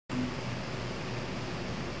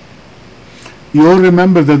You all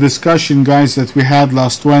remember the discussion, guys, that we had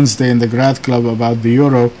last Wednesday in the grad club about the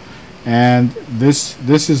euro, and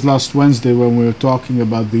this is last Wednesday when we were talking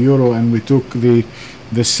about the euro, and we took the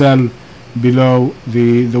sell below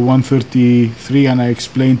the 133, and I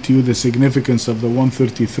explained to you the significance of the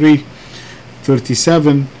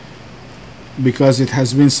 133.37 because it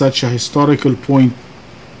has been such a historical point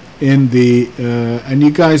in the and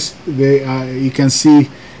you guys, you can see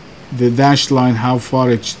the dashed line how far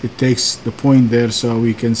it takes the point there, so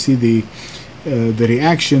we can see the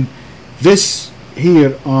reaction. This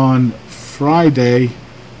here on Friday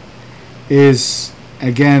is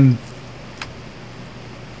again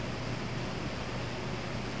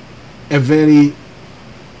a very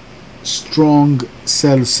strong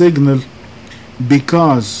sell signal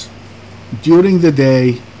because during the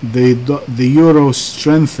day the euro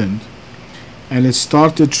strengthened and it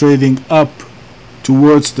started trading up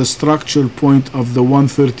towards the structural point of the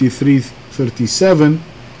 133.37.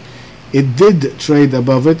 It did trade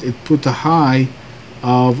above it. It put a high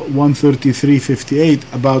of 133.58,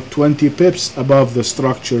 about 20 pips above the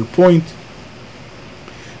structural point,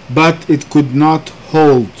 but it could not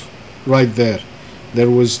hold right there.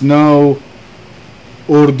 There was no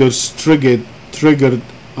orders triggered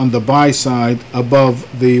on the buy side above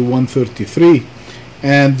the 133,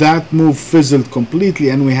 and that move fizzled completely,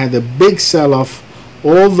 and we had a big sell-off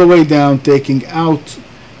all the way down, taking out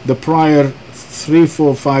the prior 3,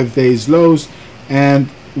 4, 5 days lows, and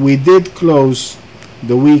we did close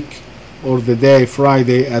the week or the day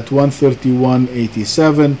Friday at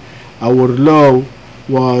 131.87. Our low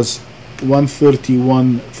was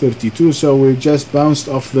 131.32, so we just bounced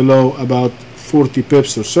off the low about 40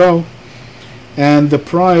 pips or so, and the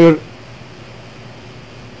prior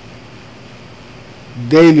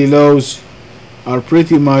daily lows are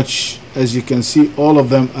pretty much, as you can see, all of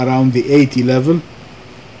them around the 80 level,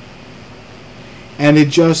 and it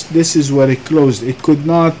just, this is where it closed. It could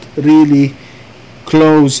not really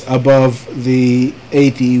close above the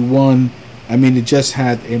 81. I mean, it just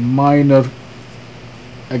had a minor,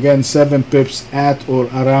 again, 7 pips at or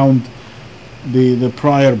around the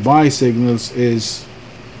prior buy signals is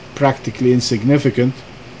practically insignificant,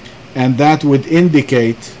 and that would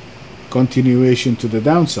indicate continuation to the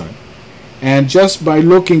downside. And just by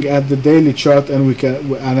looking at the daily chart, and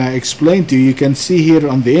I explained to you, you can see here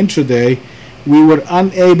on the intraday, we were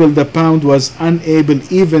unable, the pound was unable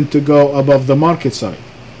even to go above the market side.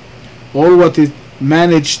 All what it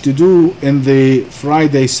managed to do in the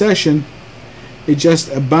Friday session, it just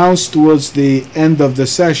bounced towards the end of the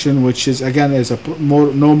session, which is again is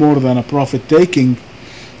no more than a profit taking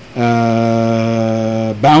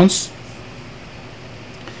bounce,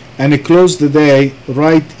 and it closed the day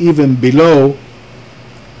right even below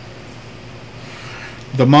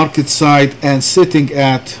the market side and sitting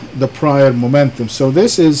at the prior momentum. So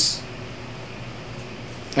this is,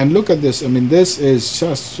 and look at this, I mean, this is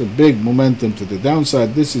just a big momentum to the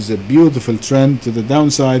downside. This is a beautiful trend to the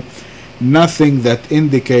downside. Nothing that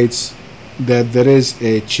indicates that there is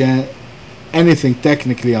a anything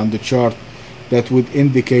technically on the chart that would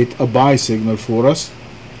indicate a buy signal for us.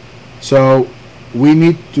 So we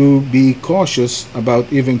need to be cautious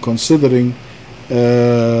about even considering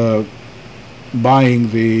buying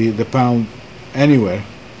the pound anywhere.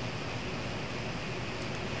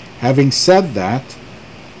 Having said that,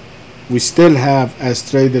 we still have, as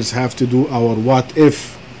traders, have to do our what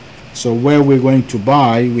if. So where we're going to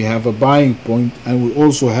buy, we have a buying point, and we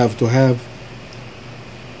also have to have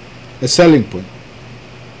a selling point.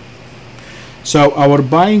 So our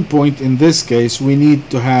buying point in this case, we need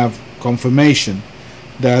to have confirmation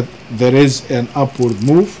that there is an upward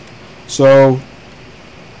move. So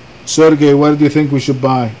Sergey, where do you think we should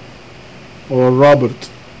buy? Or Robert?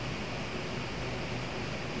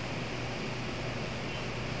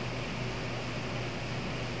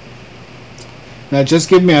 Now just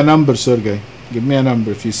give me a number, Sergey. Give me a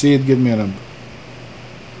number. If you see it, give me a number.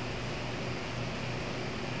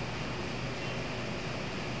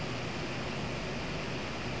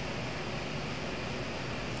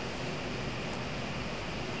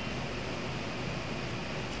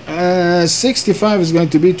 Uh, 65 is going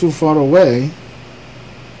to be too far away.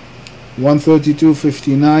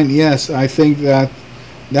 132.59. Yes, I think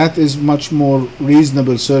that is much more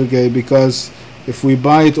reasonable, Sergey, because if we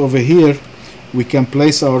buy it over here, we can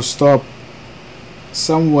place our stop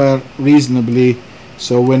somewhere reasonably,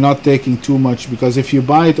 so we're not taking too much. Because if you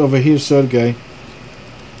buy it over here, Sergey,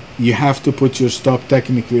 you have to put your stop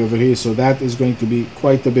technically over here, so that is going to be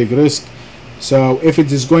quite a big risk. So if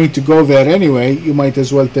it is going to go there anyway, you might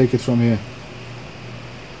as well take it from here.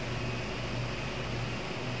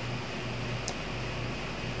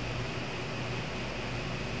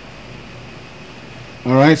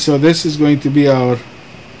 All right, so this is going to be our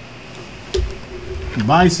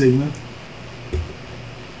buy signal.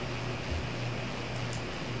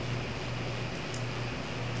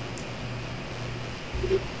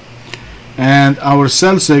 And our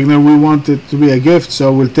sell signal, we want it to be a gift,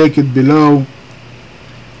 so we'll take it below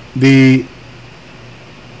the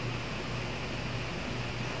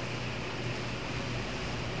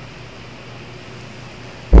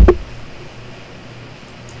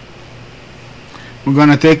we're going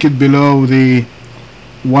to take it below the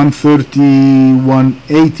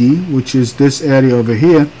 131.80, which is this area over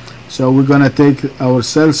here. So we're going to take our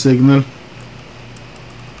sell signal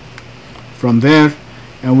from there,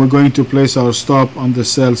 and we're going to place our stop on the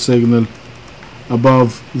sell signal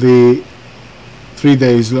above the 3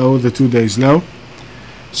 days low, the 2 days low.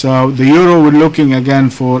 So the euro, we're looking again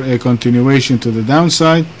for a continuation to the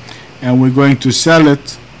downside, and we're going to sell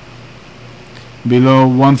it below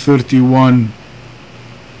 131,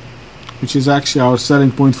 which is actually our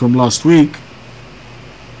selling point from last week,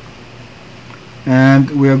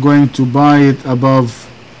 and we are going to buy it above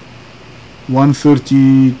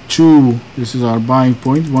 132. This is our buying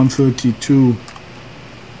point, 132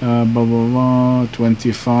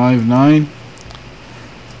 25.9,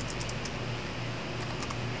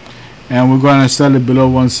 and we're going to sell it below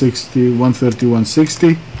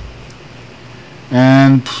 131.60.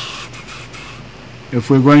 And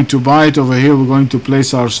if we're going to buy it over here, we're going to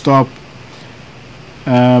place our stop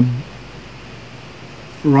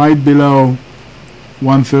right below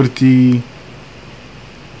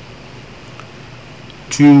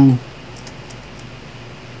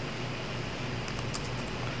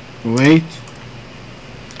 132.08,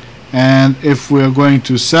 and if we are going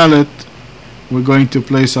to sell it, we're going to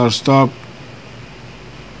place our stop.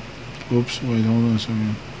 Oops, wait, hold on a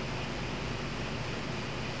second.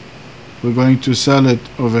 We're going to sell it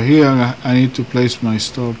over here. I need to place my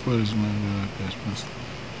stop. Where is my stop?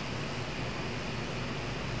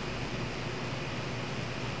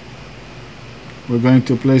 We're going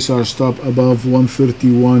to place our stop above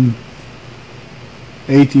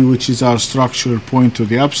 131.80, which is our structure point to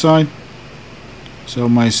the upside. So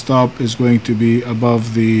my stop is going to be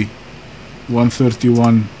above the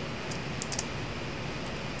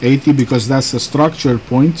 131.80 because that's the structure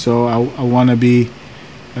point. So I want to be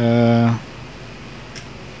I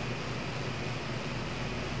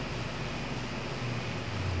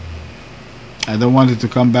don't want it to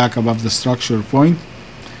come back above the structure point.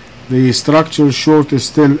 The structure short is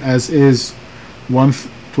still as is,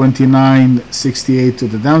 129.68 to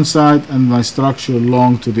the downside, and my structure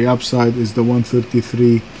long to the upside is the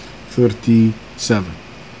 133.37.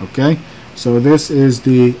 Okay, so this is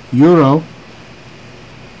the euro.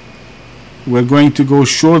 We're going to go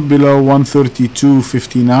short below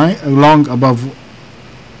 132.59, long above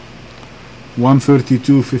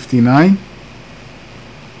 132.59,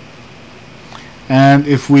 and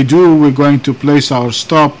if we do, we're going to place our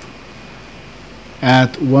stop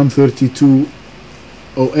at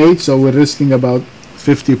 132.08, so we're risking about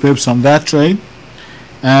 50 pips on that trade,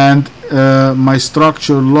 and my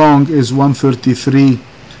structure long is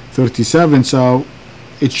 133.37, so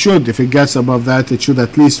it should, if it gets above that, it should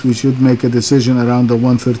at least, we should make a decision around the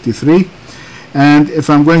 133. And if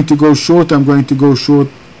I'm going to go short, I'm going to go short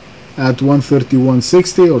at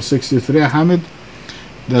 131.60 or 63, Hamid,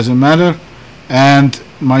 doesn't matter. And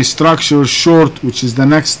my structure short, which is the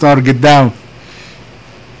next target down,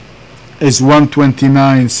 is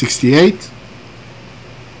 129.68.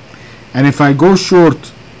 And if I go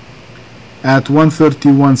short at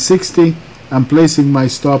 131.60, I'm placing my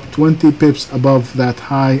stop 20 pips above that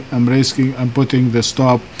high. I'm putting the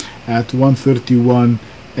stop at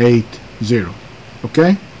 131.80.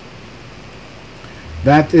 Okay,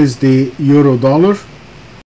 that is the euro dollar.